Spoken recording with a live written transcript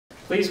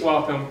Please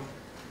welcome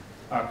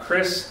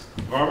Chris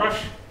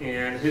Voros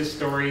and his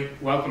story,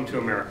 Welcome to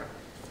America.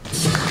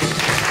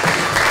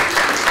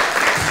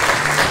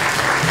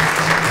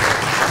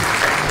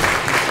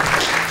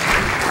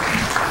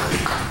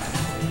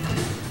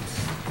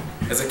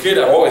 As a kid,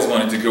 I always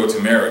wanted to go to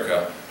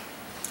America.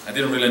 I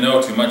didn't really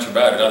know too much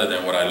about it other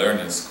than what I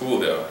learned in school,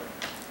 though.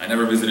 I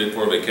never visited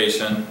for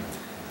vacation.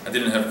 I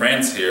didn't have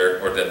friends here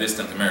or that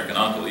distant American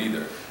uncle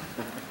either.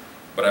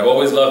 But I've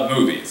always loved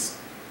movies.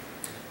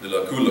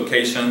 The cool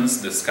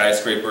locations, the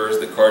skyscrapers,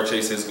 the car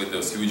chases with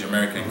those huge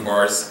American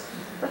cars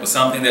was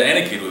something that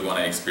any kid would want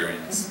to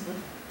experience.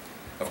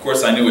 Of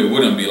course, I knew it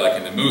wouldn't be like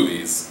in the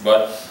movies,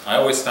 but I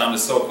always found the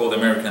so-called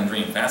American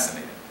dream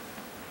fascinating.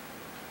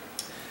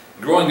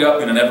 Growing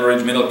up in an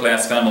average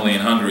middle-class family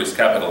in Hungary's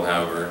capital,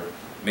 however,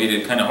 made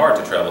it kind of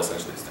hard to travel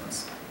such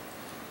distance.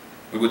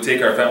 We would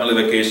take our family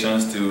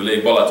vacations to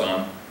Lake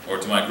Balaton or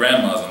to my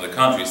grandma's on the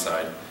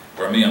countryside,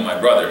 where me and my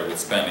brother would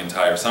spend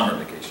entire summer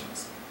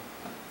vacations.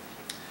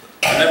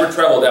 I never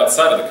traveled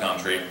outside of the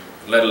country,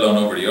 let alone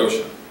over the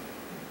ocean.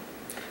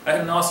 I had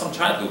an awesome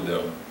childhood,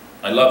 though.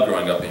 I loved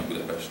growing up in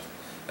Budapest,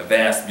 a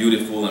vast,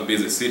 beautiful, and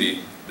busy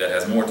city that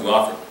has more to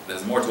offer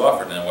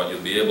than what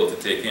you'll be able to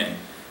take in,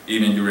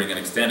 even during an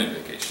extended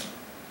vacation.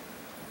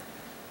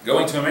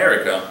 Going to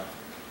America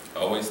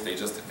always stayed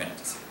just a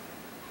fantasy.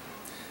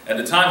 At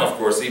the time, of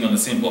course, even the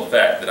simple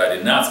fact that I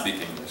did not speak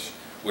English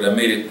would have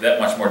made it that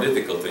much more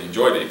difficult to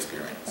enjoy the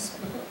experience.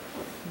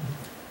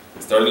 I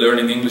started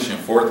learning English in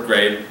 4th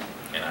grade,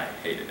 and I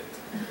hated it.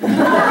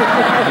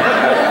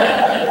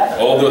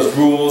 All those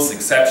rules,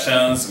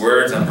 exceptions,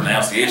 words, and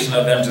pronunciation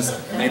of them just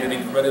made it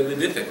incredibly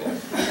difficult.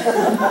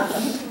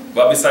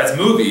 But besides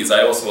movies,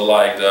 I also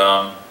liked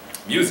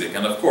music,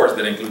 and of course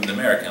that included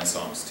American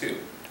songs too.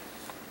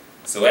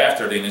 So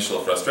after the initial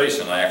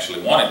frustration, I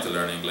actually wanted to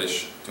learn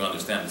English to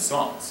understand the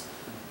songs.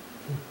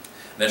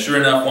 Then sure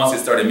enough, once it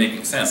started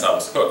making sense, I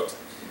was hooked.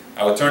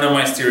 I would turn on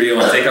my stereo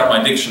and take out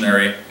my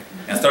dictionary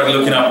and start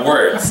looking up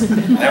words.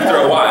 And after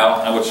a while,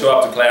 I would show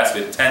up to class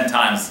with 10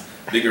 times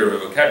bigger of a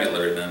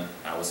vocabulary than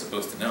I was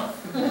supposed to know.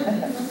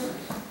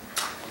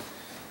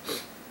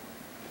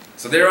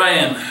 So there I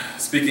am,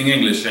 speaking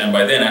English, and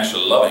by then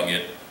actually loving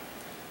it.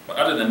 But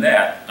other than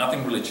that,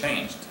 nothing really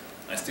changed.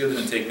 I still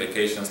didn't take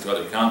vacations to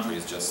other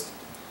countries, just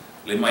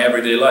lived my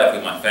everyday life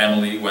with my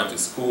family, went to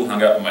school,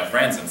 hung out with my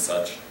friends and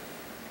such.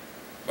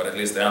 But at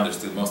least I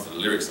understood most of the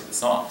lyrics of the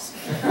songs.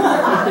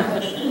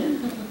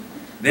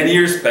 Then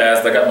years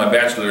passed, I got my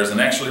bachelor's, and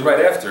actually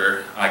right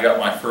after, I got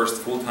my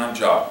first full-time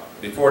job.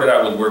 Before that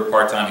I would work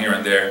part-time here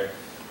and there,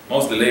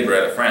 mostly labor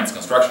at a friend's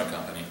construction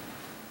company.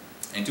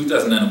 In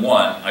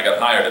 2001, I got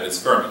hired at this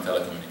firm in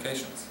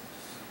telecommunications.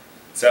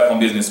 Cell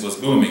phone business was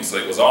booming, so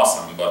it was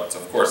awesome, but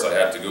of course I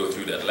had to go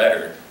through that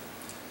ladder.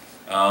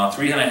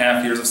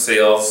 3.5 years of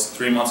sales,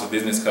 3 months of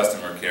business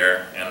customer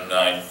care, and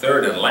my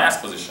third and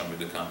last position with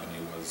the company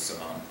was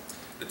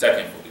the tech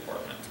info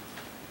department.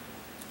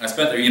 I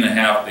spent a year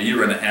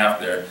and a half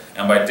there,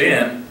 and by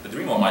then, the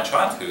dream of my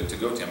childhood to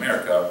go to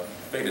America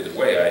faded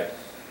away.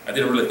 I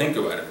didn't really think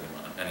about it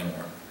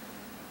anymore.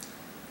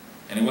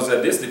 And it was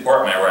at this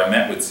department where I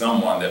met with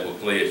someone that would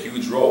play a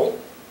huge role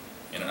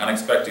in an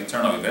unexpected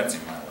turn of events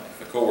in my life,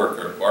 a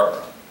co-worker,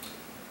 Barbara.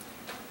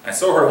 I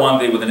saw her one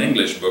day with an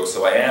English book,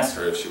 so I asked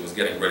her if she was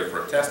getting ready for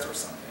a test or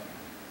something.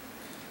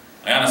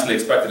 I honestly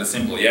expected a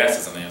simple yes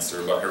as an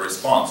answer, but her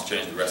response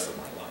changed the rest of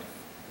my life.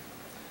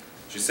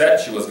 She said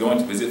she was going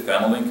to visit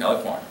family in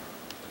California.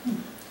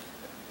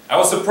 I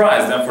was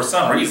surprised and for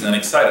some reason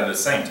excited at the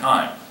same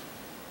time.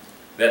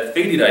 That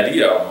faded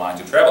idea of mine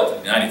to travel to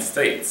the United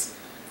States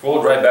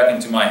rolled right back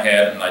into my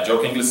head, and I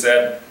jokingly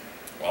said,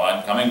 "Well,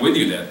 I'm coming with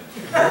you then."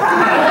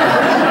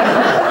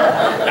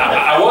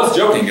 I was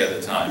joking at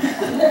the time,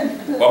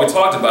 but we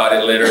talked about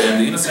it later, and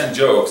the innocent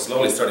joke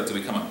slowly started to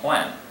become a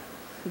plan.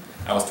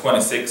 I was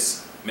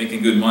 26,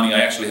 making good money.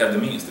 I actually had the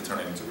means to turn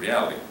it into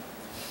reality.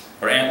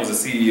 Her aunt was the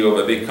CEO of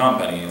a big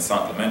company in San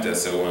Clemente,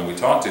 so when we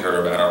talked to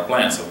her about our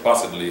plans of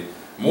possibly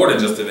more than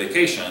just a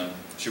vacation,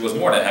 she was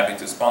more than happy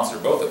to sponsor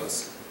both of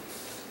us.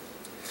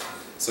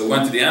 So we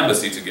went to the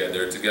embassy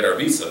together to get our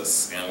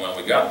visas, and when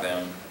we got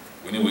them,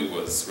 we knew it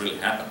was really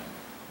happening.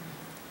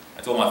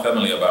 I told my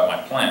family about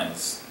my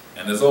plans,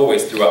 and as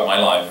always throughout my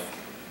life,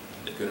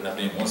 they couldn't have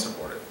been more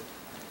supportive.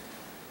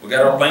 We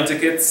got our plane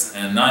tickets,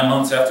 and 9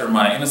 months after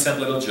my innocent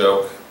little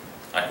joke,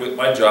 I quit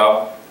my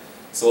job,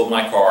 sold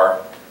my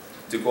car,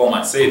 took all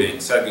my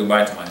savings, said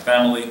goodbye to my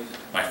family,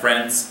 my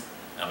friends,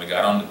 and we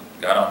got on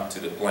to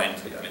the plane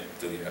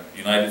to the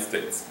United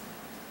States.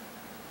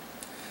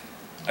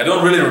 I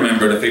don't really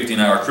remember the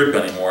 15-hour trip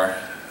anymore,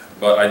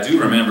 but I do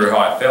remember how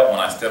I felt when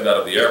I stepped out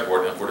of the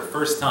airport and for the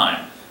first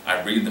time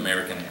I breathed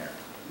American air.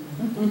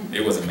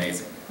 It was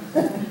amazing.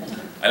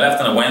 I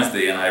left on a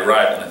Wednesday and I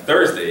arrived on a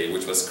Thursday,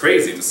 which was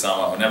crazy to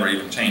someone who never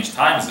even changed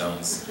time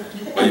zones,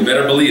 but you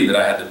better believe that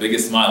I had the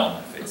biggest smile on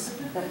my face.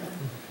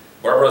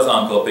 Barbara's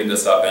uncle picked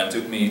us up and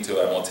took me to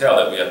a motel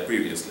that we had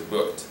previously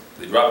booked.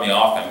 They dropped me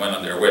off and went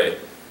on their way.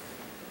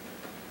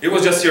 It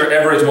was just your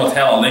average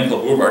motel on Lincoln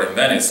Boulevard in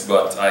Venice,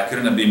 but I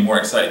couldn't have been more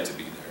excited to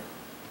be there.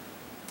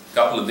 A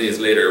couple of days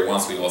later,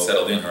 once we all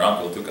settled in, her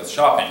uncle took us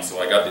shopping, so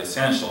I got the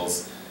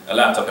essentials, a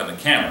laptop and a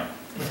camera.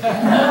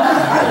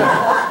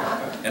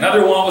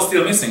 Another one was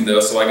still missing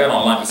though, so I got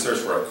online to search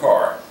for a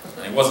car.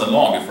 And it wasn't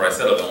long before I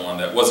settled on one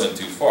that wasn't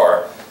too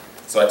far.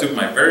 So I took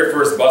my very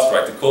first bus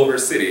ride to Culver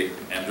City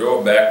and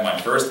drove back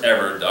my first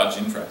ever Dodge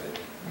Intrepid.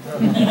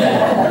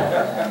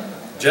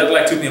 Jet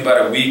lag took me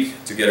about a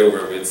week to get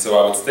over with, so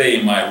I would stay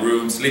in my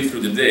room, sleep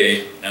through the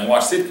day, and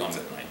watch sitcoms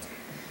at night.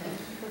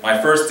 My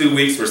first 2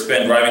 weeks were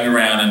spent driving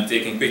around and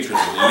taking pictures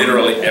of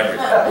literally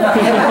everything.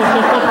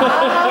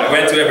 I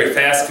went to every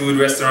fast food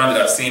restaurant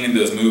that I've seen in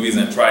those movies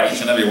and tried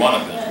each and every one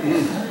of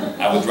them.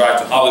 I would drive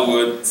to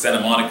Hollywood, Santa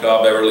Monica,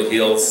 Beverly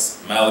Hills,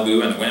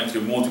 Malibu, and went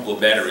through multiple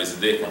batteries a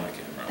day for my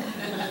camera.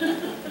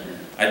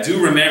 I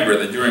do remember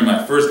that during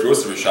my first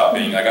grocery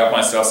shopping, I got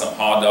myself some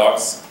hot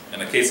dogs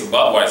and a case of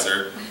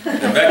Budweiser,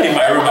 and back in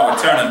my room I would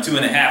turn on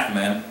 2.5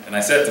 Men, and I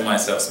said to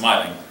myself,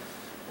 smiling,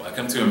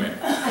 "Welcome to America."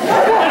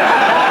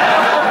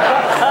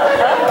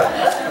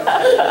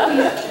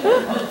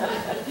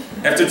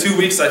 After 2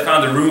 weeks I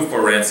found a room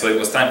for rent, so it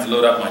was time to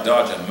load up my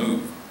Dodge and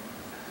move.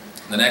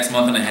 The next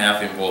month and a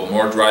half involved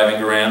more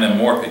driving around and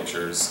more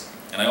pictures,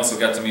 and I also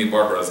got to meet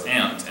Barbara's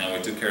aunt, and we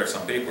took care of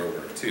some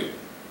paperwork too.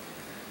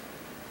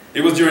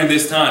 It was during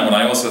this time when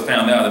I also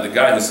found out that the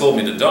guy who sold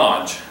me the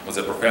Dodge was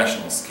a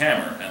professional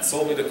scammer and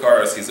sold me the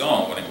car as his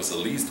own when it was a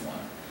leased one.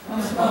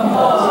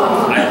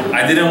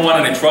 I didn't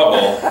want any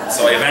trouble,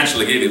 so I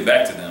eventually gave it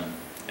back to them.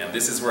 And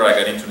this is where I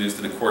got introduced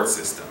to the court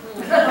system.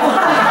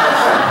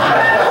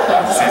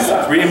 Since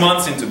 3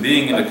 months into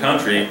being in the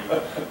country,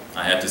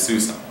 I had to sue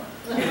someone.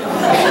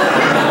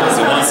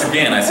 So once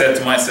again, I said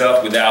to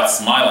myself, without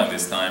smiling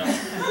this time,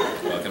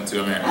 "Welcome to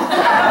America."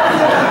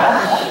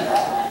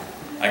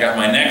 I got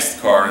my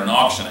next car in an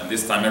auction, and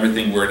this time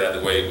everything worked out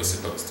the way it was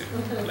supposed to.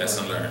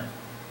 Lesson learned.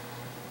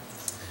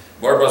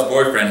 Barbara's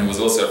boyfriend, who was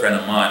also a friend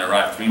of mine,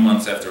 arrived 3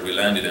 months after we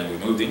landed and we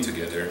moved in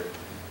together.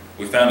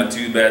 We found a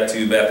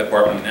two-bath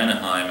apartment in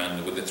Anaheim,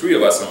 and with the 3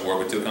 of us on board,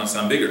 we took on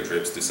some bigger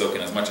trips to soak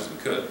in as much as we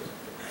could.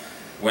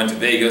 We went to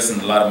Vegas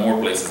and a lot of more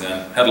places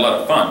and had a lot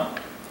of fun.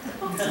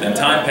 Then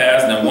time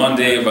passed, and one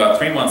day, about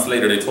 3 months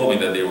later, they told me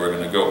that they were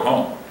going to go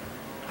home.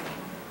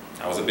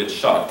 I was a bit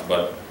shocked,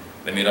 but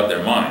they made up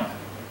their mind.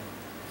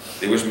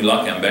 They wished me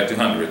luck, and back to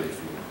Hungary they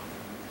flew.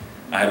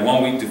 I had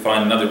 1 week to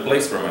find another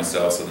place for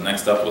myself, so the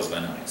next stop was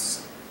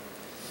Venice.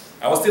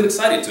 I was still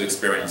excited to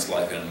experience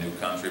life in a new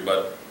country,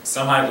 but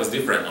somehow it was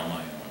different on my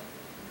own.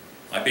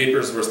 My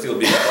papers were still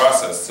being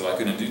processed, so I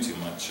couldn't do too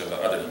much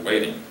other than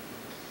waiting.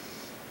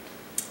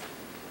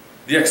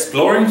 The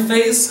exploring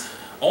phase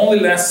only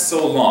lasts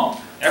so long.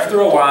 After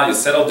a while you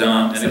settle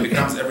down and it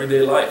becomes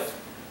everyday life.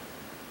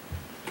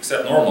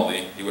 Except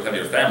normally you would have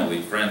your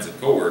family, friends and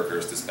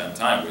co-workers to spend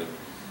time with,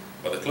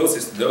 but the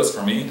closest to those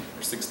for me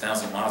were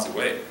 6,000 miles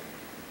away.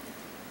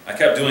 I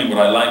kept doing what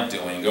I liked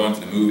doing, going to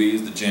the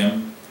movies, the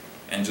gym,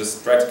 and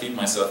just tried to keep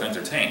myself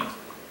entertained.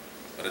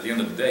 But at the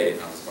end of the day,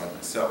 I was by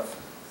myself.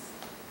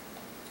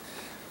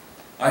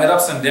 I had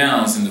ups and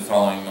downs in the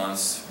following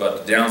months,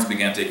 but the downs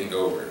began taking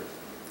over.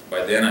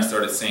 By then I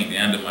started seeing the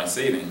end of my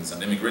savings,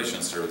 and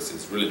immigration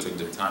services really took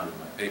their time with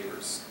my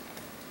papers.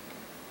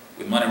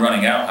 With money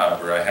running out,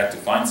 however, I had to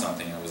find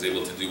something I was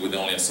able to do with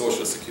only a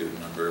social security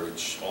number,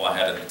 which all I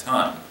had at the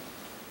time.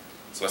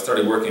 So I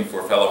started working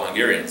for fellow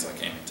Hungarians I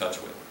came in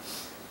touch with.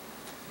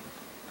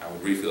 I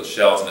would refill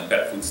shelves in a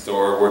pet food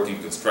store, working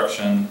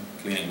construction,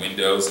 cleaning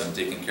windows, and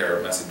taking care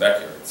of messy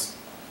backyards.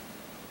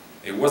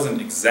 It wasn't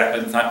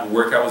exactly the type of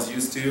work I was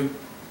used to,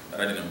 but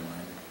I didn't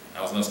mind.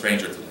 I was no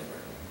stranger to labor.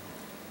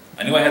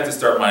 I knew I had to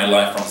start my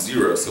life from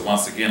zero, so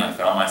once again I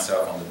found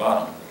myself on the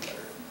bottom of the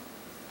ladder.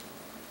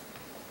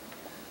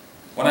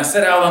 When I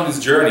set out on this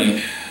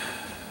journey,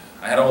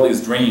 I had all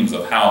these dreams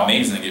of how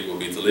amazing it would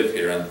be to live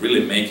here and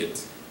really make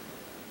it.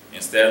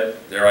 Instead,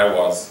 there I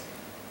was,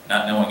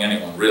 not knowing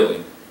anyone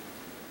really.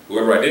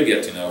 Whoever I did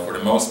get to know, for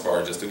the most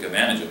part, just took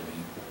advantage of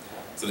me.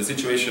 So the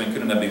situation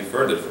couldn't have been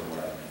further from what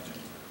I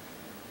imagined.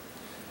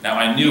 Now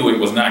I knew it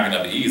was not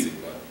going to be easy,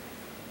 but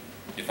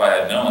if I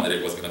had known that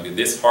it was going to be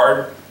this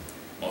hard,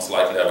 most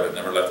likely I would have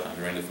never left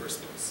Hungary in the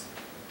first place.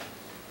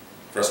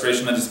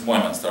 Frustration and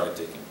disappointment started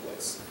taking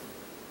place.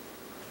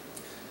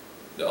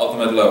 The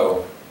ultimate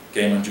low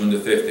came on June the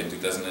 5th in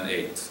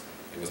 2008.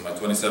 It was my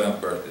 27th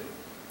birthday.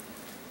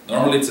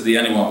 Normally it's a day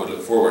anyone would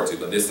look forward to,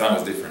 but this time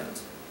was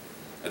different.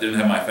 I didn't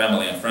have my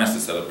family and friends to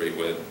celebrate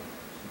with,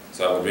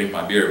 so I would drink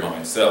my beer by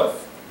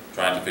myself,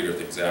 trying to figure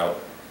things out.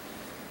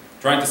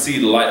 Trying to see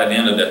the light at the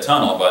end of that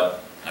tunnel,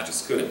 but I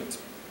just couldn't.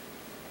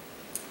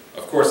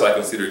 Of course I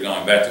considered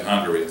going back to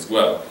Hungary as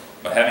well,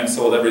 but having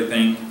sold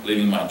everything,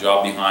 leaving my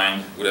job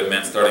behind, would have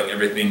meant starting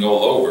everything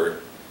all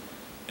over,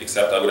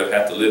 except I would have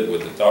had to live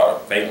with the thought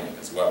of failing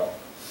as well.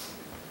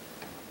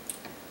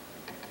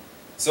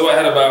 So I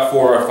had about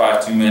 4 or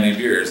 5 too many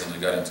beers and I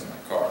got into my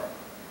car.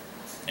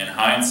 In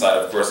hindsight,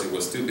 of course, it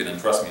was stupid, and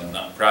trust me, I'm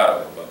not proud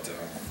of it, but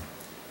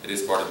it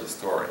is part of the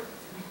story.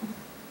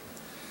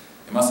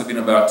 It must have been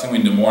about 2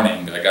 in the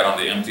morning. I got on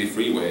the empty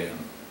freeway and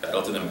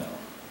pedaled to the middle.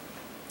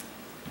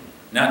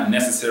 Not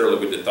necessarily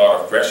with the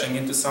thought of crashing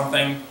into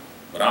something,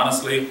 but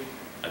honestly,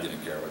 I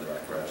didn't care whether I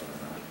crashed or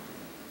not.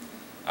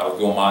 I would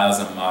go miles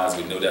and miles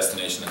with no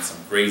destination at some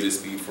crazy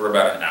speed for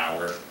about an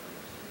hour.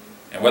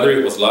 And whether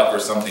it was luck or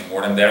something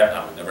more than that,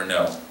 I would never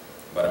know.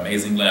 But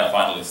amazingly, I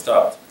finally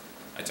stopped.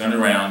 I turned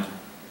around,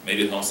 made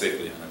it home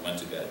safely, and I went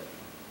to bed.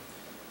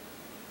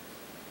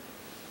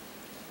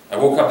 I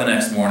woke up the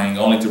next morning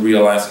only to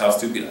realize how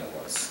stupid I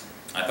was.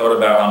 I thought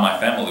about how my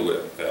family would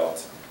have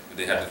felt if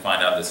they had to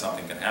find out that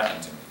something could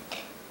happen to me.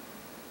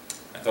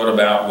 I thought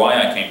about why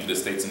I came to the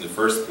States in the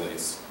first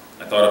place.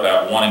 I thought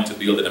about wanting to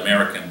build an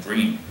American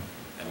dream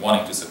and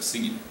wanting to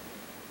succeed.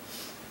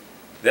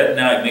 That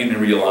night made me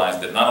realize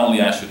that not only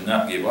I should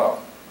not give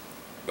up,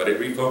 but it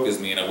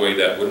refocused me in a way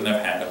that wouldn't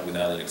have happened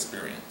without that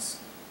experience.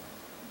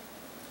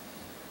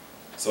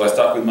 So I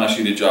stuck with my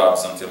shitty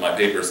jobs until my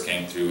papers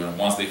came through, and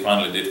once they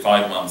finally did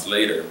 5 months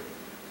later,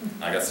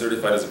 I got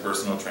certified as a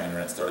personal trainer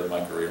and started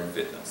my career in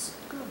fitness.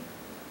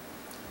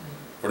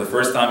 For the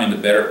first time in the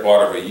better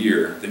part of a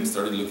year, things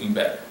started looking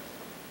better.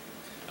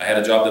 I had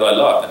a job that I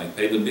loved and it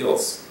paid the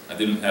bills. I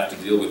didn't have to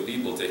deal with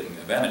people taking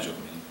advantage of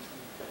me.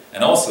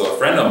 And also a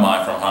friend of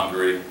mine from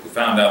Hungary who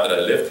found out that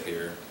I lived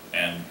here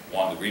and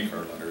won the green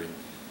card lottery,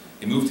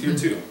 he moved here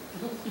too.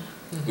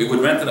 We would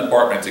rent an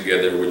apartment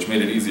together, which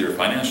made it easier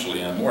financially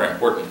and more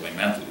importantly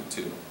mentally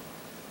too.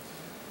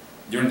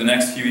 During the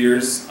next few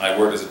years, I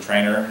worked as a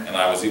trainer and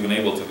I was even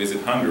able to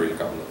visit Hungary a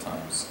couple of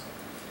times.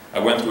 I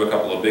went to a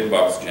couple of big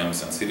box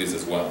gyms and cities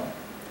as well.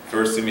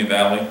 First Simi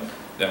Valley,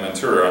 then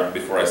Ventura,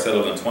 before I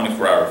settled on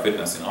 24-hour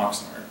fitness in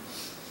Oxnard.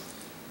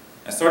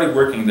 I started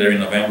working there in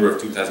November of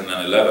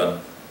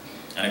 2011,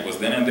 and it was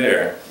then and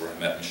there where I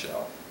met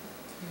Michelle.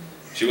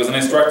 She was an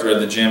instructor at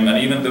the gym, and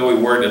even though we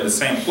worked at the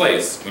same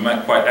place, we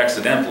met quite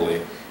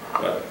accidentally,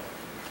 but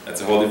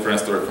that's a whole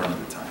different story for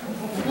another time.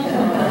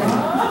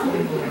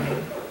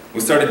 We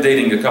started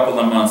dating a couple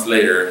of months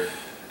later,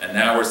 and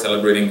now we're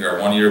celebrating our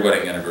 1-year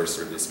wedding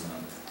anniversary this month.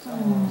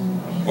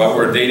 While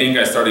we were dating,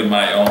 I started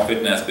my own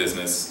fitness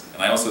business,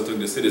 and I also took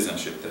the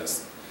citizenship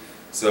test.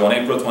 So on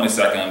April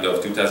 22nd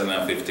of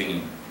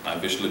 2015, I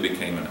officially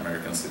became an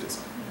American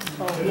citizen.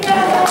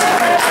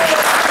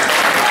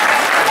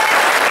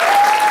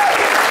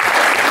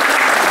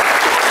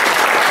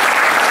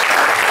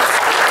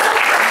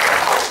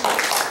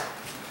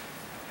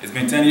 It's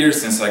been 10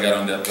 years since I got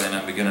on that plane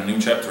and began a new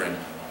chapter in my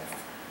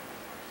life.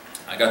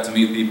 I got to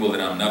meet people that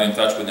I'm not in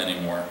touch with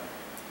anymore,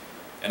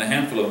 and a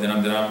handful of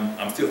them that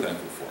I'm still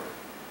thankful for.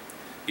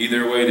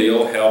 Either way, they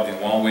all helped in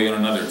one way or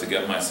another to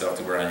get myself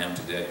to where I am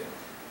today.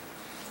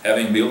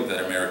 Having built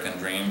that American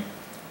dream,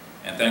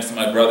 and thanks to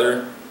my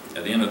brother,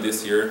 at the end of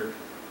this year,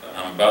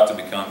 I'm about to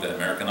become that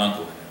American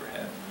uncle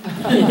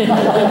I never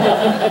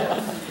had.